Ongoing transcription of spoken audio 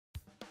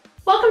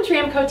Welcome to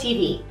Ramco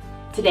TV.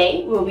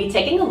 Today we will be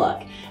taking a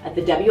look at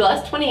the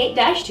WLS28-2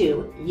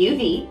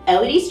 UV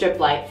LED strip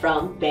light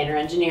from Banner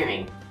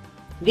Engineering.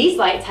 These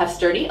lights have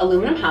sturdy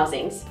aluminum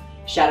housings,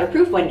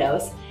 shatterproof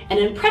windows, and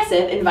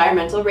impressive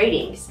environmental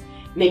ratings,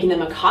 making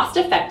them a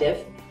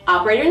cost-effective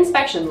operator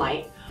inspection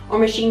light or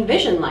machine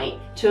vision light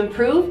to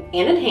improve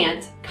and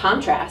enhance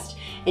contrast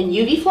in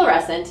UV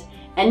fluorescent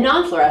and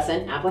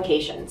non-fluorescent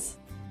applications.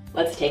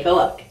 Let's take a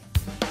look.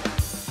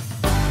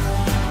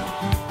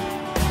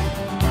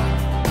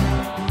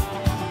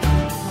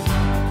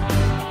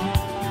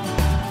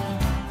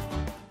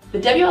 The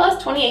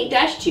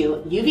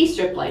WLS28-2 UV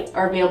strip lights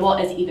are available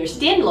as either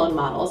standalone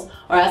models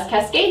or as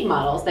cascade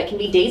models that can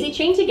be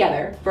daisy-chained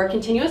together for a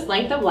continuous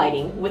length of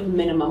lighting with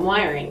minimum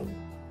wiring.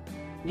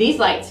 These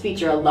lights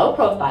feature a low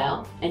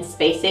profile and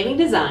space-saving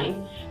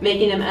design,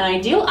 making them an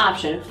ideal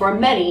option for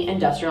many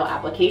industrial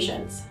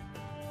applications.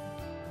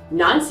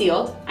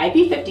 Non-sealed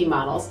IP50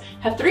 models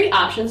have three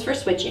options for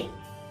switching: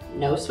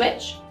 no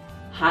switch,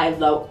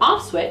 high-low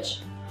off switch,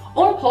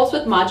 or pulse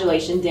width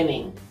modulation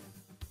dimming.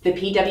 The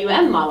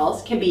PWM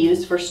models can be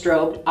used for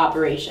strobed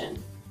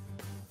operation.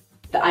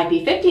 The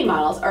IP50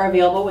 models are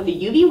available with a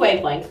UV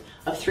wavelength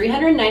of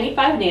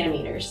 395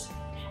 nanometers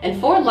and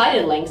four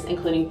lighted lengths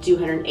including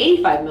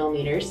 285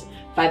 millimeters,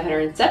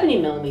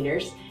 570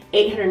 millimeters,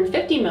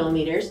 850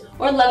 millimeters,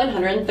 or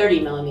 1130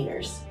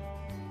 millimeters.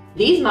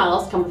 These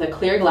models come with a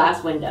clear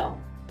glass window.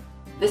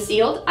 The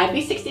sealed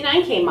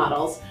IP69K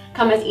models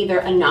come as either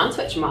a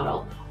non-switch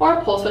model or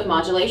a pulse width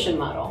modulation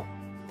model.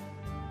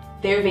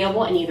 They're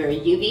available in either a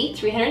UV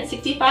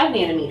 365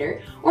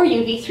 nanometer or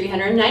UV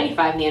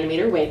 395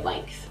 nanometer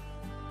wavelength.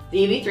 The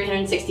UV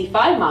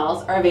 365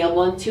 models are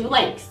available in two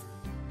lengths,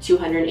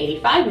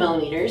 285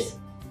 millimeters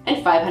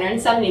and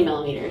 570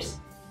 millimeters,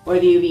 or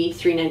the UV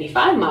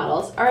 395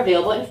 models are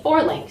available in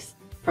four lengths,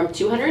 from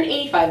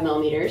 285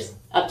 millimeters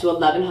up to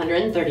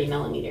 1130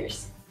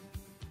 millimeters.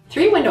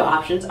 Three window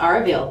options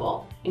are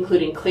available,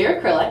 including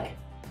clear acrylic,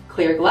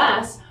 clear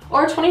glass,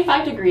 or a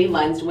 25-degree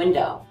lensed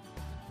window.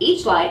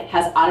 Each light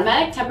has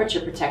automatic temperature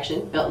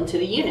protection built into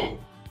the unit.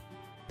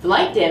 The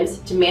light dims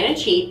to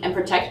manage heat and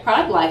protect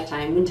product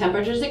lifetime when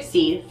temperatures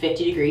exceed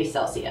 50 degrees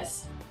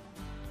Celsius.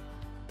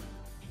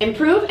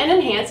 Improve and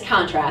enhance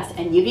contrast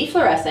and UV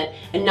fluorescent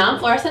and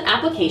non-fluorescent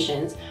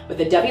applications with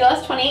the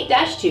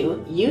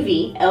WLS28-2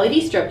 UV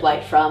LED strip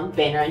light from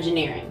Banner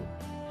Engineering.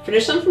 For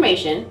additional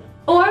information,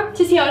 or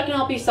to see how it can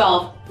help you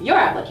solve your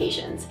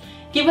applications,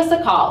 give us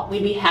a call.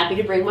 We'd be happy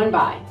to bring one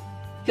by.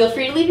 Feel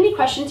free to leave any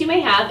questions you may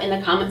have in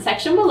the comment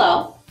section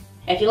below.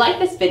 If you like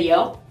this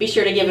video, be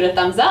sure to give it a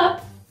thumbs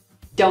up.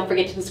 Don't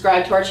forget to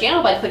subscribe to our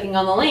channel by clicking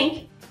on the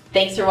link.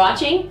 Thanks for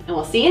watching, and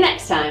we'll see you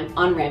next time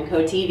on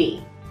Ramco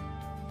TV.